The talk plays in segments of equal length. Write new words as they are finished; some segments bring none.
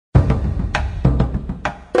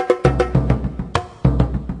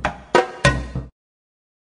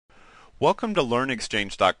Welcome to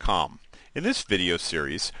LearnExchange.com. In this video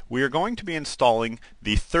series, we are going to be installing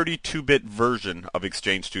the 32-bit version of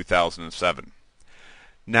Exchange 2007.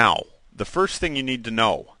 Now, the first thing you need to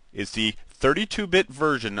know is the 32-bit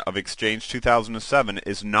version of Exchange 2007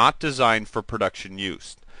 is not designed for production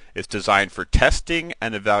use. It's designed for testing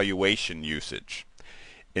and evaluation usage.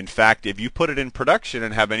 In fact, if you put it in production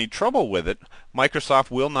and have any trouble with it,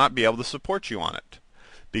 Microsoft will not be able to support you on it,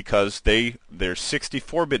 because their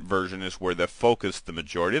 64-bit version is where they focus the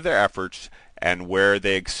majority of their efforts and where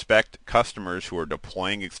they expect customers who are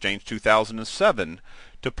deploying Exchange 2007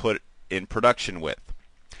 to put in production with.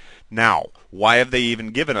 Now, why have they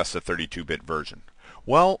even given us a 32-bit version?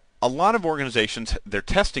 Well, a lot of organizations, their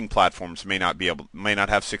testing platforms may not have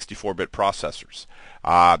 64-bit processors.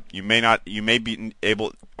 You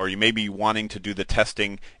may be wanting to do the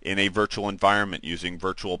testing in a virtual environment using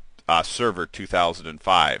virtual Server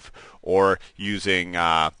 2005 or using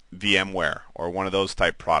VMware or one of those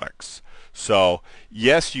type products. So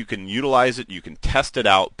yes, you can utilize it, you can test it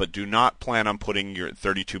out, but do not plan on putting your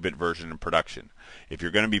 32-bit version in production. If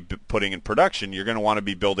you're going to be putting in production, you're going to want to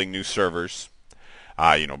be building new servers,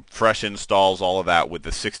 fresh installs, all of that with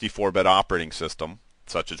the 64-bit operating system,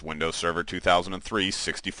 such as Windows Server 2003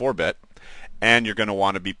 64-bit, and you're going to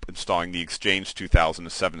want to be installing the Exchange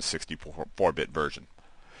 2007 64-bit version.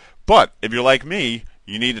 But if you're like me,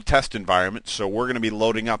 you need a test environment, so we're going to be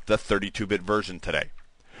loading up the 32-bit version today.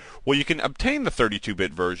 Well, you can obtain the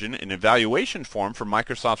 32-bit version in evaluation form from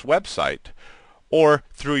Microsoft's website or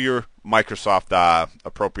through your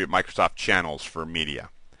appropriate Microsoft channels for media.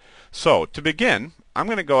 So to begin, I'm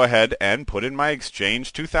going to go ahead and put in my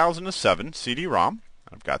Exchange 2007 CD-ROM.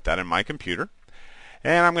 I've got that in my computer.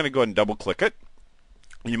 And I'm going to go ahead and double-click it.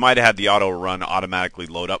 You might have had the auto run automatically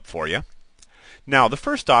load up for you. Now, the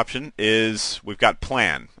first option is we've got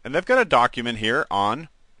Plan, and they've got a document here on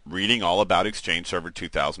reading all about Exchange Server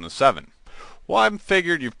 2007. Well, I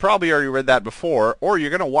figured you've probably already read that before, or you're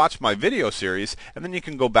going to watch my video series, and then you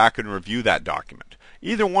can go back and review that document.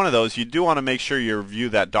 Either one of those, you do want to make sure you review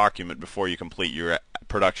that document before you complete your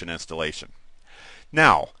production installation.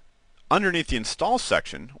 Now, underneath the Install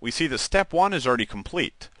section, we see that Step 1 is already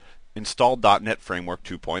complete. Install .NET Framework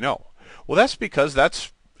 2.0. Well, that's because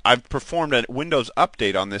I've performed a Windows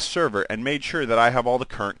update on this server and made sure that I have all the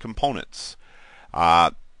current components.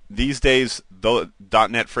 These days, the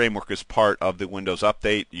 .NET Framework is part of the Windows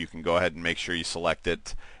update. You can go ahead and make sure you select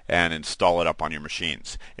it and install it up on your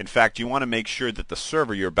machines. In fact, you want to make sure that the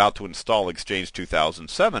server you're about to install Exchange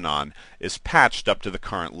 2007 on is patched up to the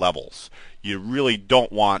current levels. You really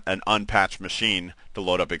don't want an unpatched machine to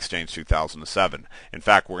load up Exchange 2007. In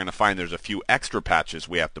fact, we're going to find there's a few extra patches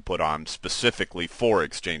we have to put on specifically for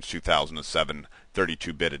Exchange 2007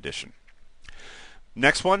 32-bit edition.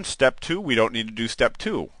 Next one, Step 2, we don't need to do Step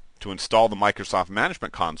 2 to install the Microsoft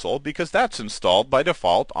Management Console because that's installed by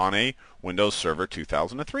default on a Windows Server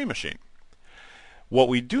 2003 machine. What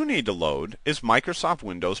we do need to load is Microsoft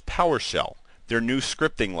Windows PowerShell, their new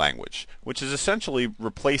scripting language, which is essentially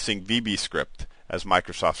replacing VBScript as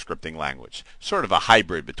Microsoft scripting language. Sort of a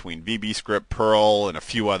hybrid between VBScript, Perl, and a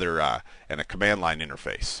few other, and a command line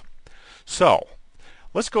interface. So,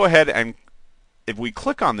 let's go ahead and if we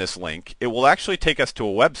click on this link, it will actually take us to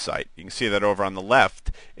a website. You can see that over on the left.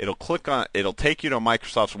 It'll take you to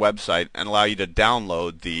Microsoft's website and allow you to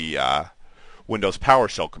download the Windows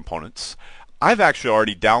PowerShell components. I've actually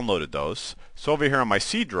already downloaded those. So over here on my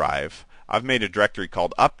C drive, I've made a directory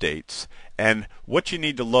called Updates, and what you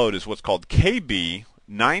need to load is what's called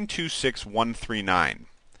KB926139.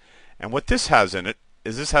 And what this has in it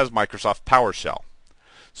is this has Microsoft PowerShell.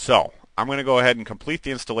 So I'm going to go ahead and complete the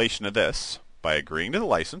installation of this by agreeing to the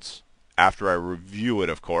license, after I review it,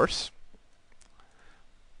 of course.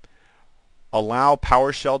 Allow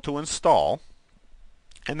PowerShell to install,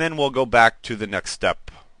 and then we'll go back to the next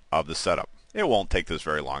step of the setup. It won't take this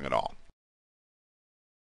very long at all.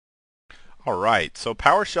 Alright, so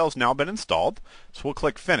PowerShell's now been installed, so we'll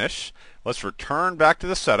click Finish. Let's return back to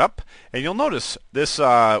the setup, and you'll notice this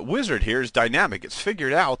wizard here is dynamic. It's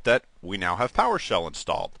figured out that we now have PowerShell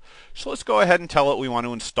installed. So let's go ahead and tell it we want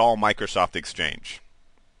to install Microsoft Exchange.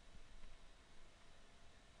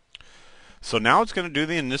 So now it's going to do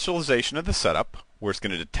the initialization of the setup, where it's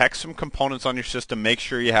going to detect some components on your system, make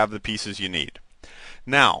sure you have the pieces you need.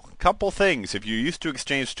 Now, a couple things. If you're used to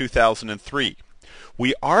Exchange 2003,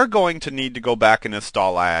 we are going to need to go back and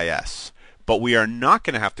install IIS, but we are not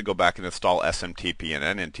going to have to go back and install SMTP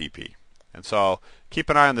and NNTP. And so keep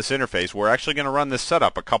an eye on this interface. We're actually going to run this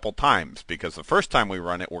setup a couple times because the first time we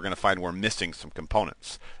run it, we're going to find we're missing some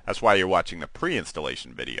components. That's why you're watching the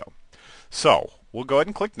pre-installation video. So we'll go ahead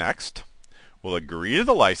and click Next. We'll agree to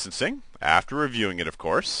the licensing. after reviewing it, of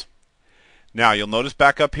course. Now, you'll notice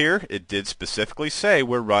back up here, it did specifically say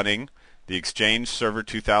we're running the Exchange Server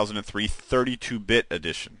 2003 32-bit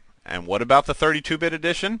edition. And what about the 32-bit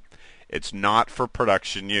edition? It's not for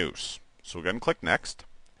production use. So we're going to click Next.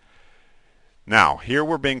 Now, here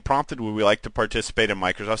we're being prompted, would we like to participate in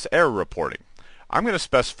Microsoft's error reporting? I'm going to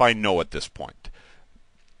specify no at this point.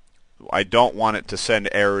 I don't want it to send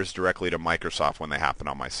errors directly to Microsoft when they happen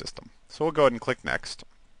on my system. So we'll go ahead and click Next.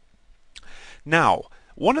 Now,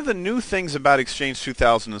 one of the new things about Exchange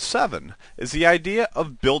 2007 is the idea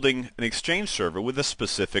of building an Exchange server with a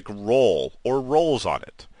specific role or roles on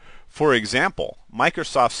it. For example,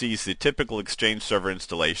 Microsoft sees the typical Exchange server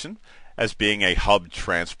installation as being a hub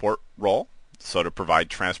transport role, so to provide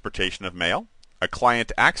transportation of mail, a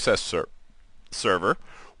client access server,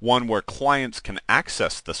 one where clients can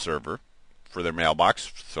access the server for their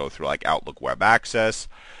mailbox, so through like Outlook Web Access,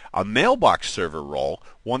 a mailbox server role,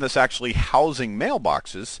 one that's actually housing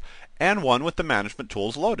mailboxes, and one with the management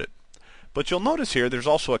tools loaded. But you'll notice here there's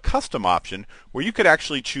also a custom option where you could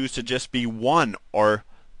actually choose to just be one or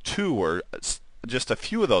two or just a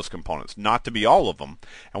few of those components, not to be all of them.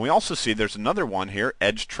 And we also see there's another one here,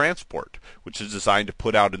 Edge Transport, which is designed to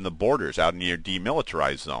put out in the borders, out in your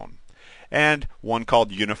demilitarized zone. And one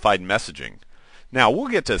called Unified Messaging. Now, we'll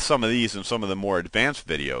get to some of these in some of the more advanced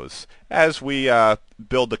videos as we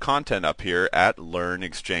build the content up here at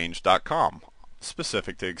LearnExchange.com,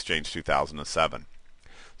 specific to Exchange 2007.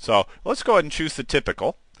 So let's go ahead and choose the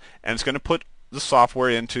typical, and it's going to put the software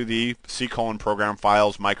into the C:\program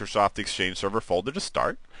files Microsoft Exchange Server folder to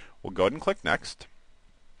start. We'll go ahead and click Next.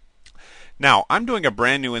 Now, I'm doing a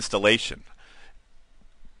brand new installation.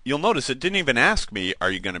 You'll notice it didn't even ask me, are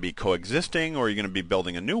you going to be coexisting or are you going to be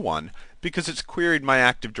building a new one? Because it's queried my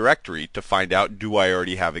Active Directory to find out, do I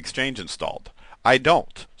already have Exchange installed? I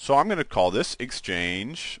don't. So I'm going to call this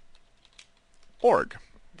Exchange org.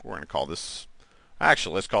 We're going to call this,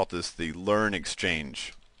 actually, let's call this the Learn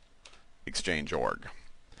Exchange org.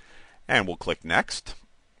 And we'll click Next.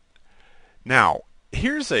 Now,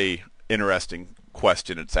 here's a interesting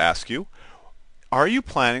question it's asked you. Are you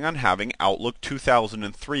planning on having Outlook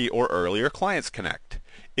 2003 or earlier clients connect?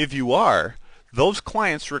 If you are, those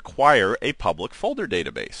clients require a public folder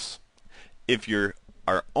database. If you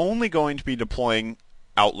are only going to be deploying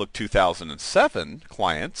Outlook 2007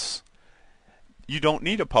 clients, you don't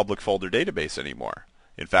need a public folder database anymore.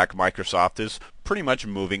 In fact, Microsoft is pretty much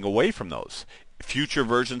moving away from those. Future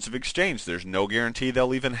versions of Exchange, there's no guarantee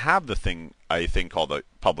they'll even have a thing called a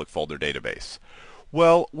public folder database.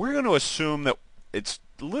 Well, we're going to assume that it's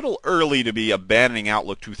a little early to be abandoning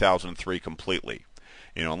Outlook 2003 completely.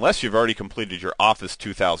 Unless you've already completed your Office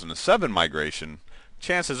 2007 migration,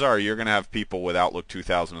 chances are you're going to have people with Outlook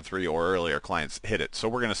 2003 or earlier clients hit it. So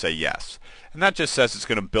we're going to say yes. And that just says it's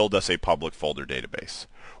going to build us a public folder database.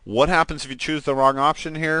 What happens if you choose the wrong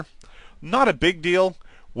option here? Not a big deal.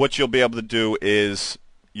 What you'll be able to do is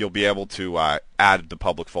you'll be able to add the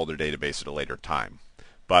public folder database at a later time.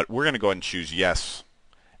 But we're going to go ahead and choose yes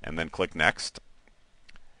and then click Next.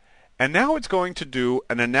 And now it's going to do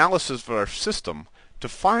an analysis of our system to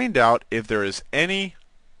find out if there is any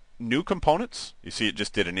new components. You see it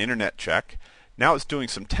just did an internet check. Now it's doing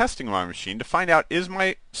some testing on my machine to find out, is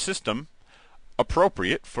my system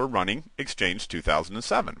appropriate for running Exchange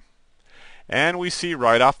 2007? And we see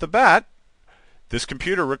right off the bat, this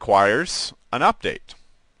computer requires an update.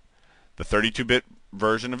 The 32-bit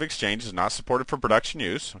version of Exchange is not supported for production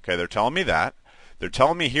use. Okay, they're telling me that. They're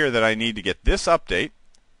telling me here that I need to get this update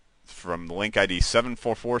from the link ID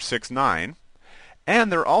 74469,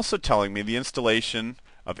 and they're also telling me the installation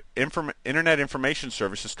of Internet Information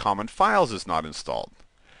Services Common Files is not installed,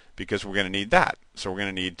 because we're going to need that. So we're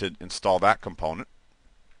going to need to install that component.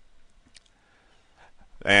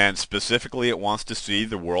 And specifically, it wants to see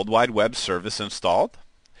the World Wide Web service installed.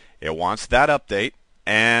 It wants that update,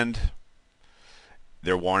 and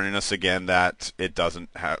they're warning us again that it doesn't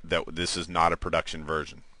have, that this is not a production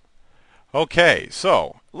version. Okay,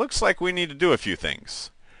 so looks like we need to do a few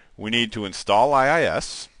things. We need to install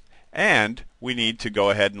IIS, and we need to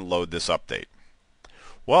go ahead and load this update.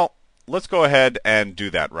 Well, let's go ahead and do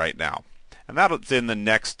that right now. And that's in the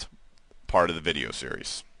next part of the video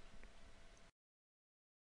series.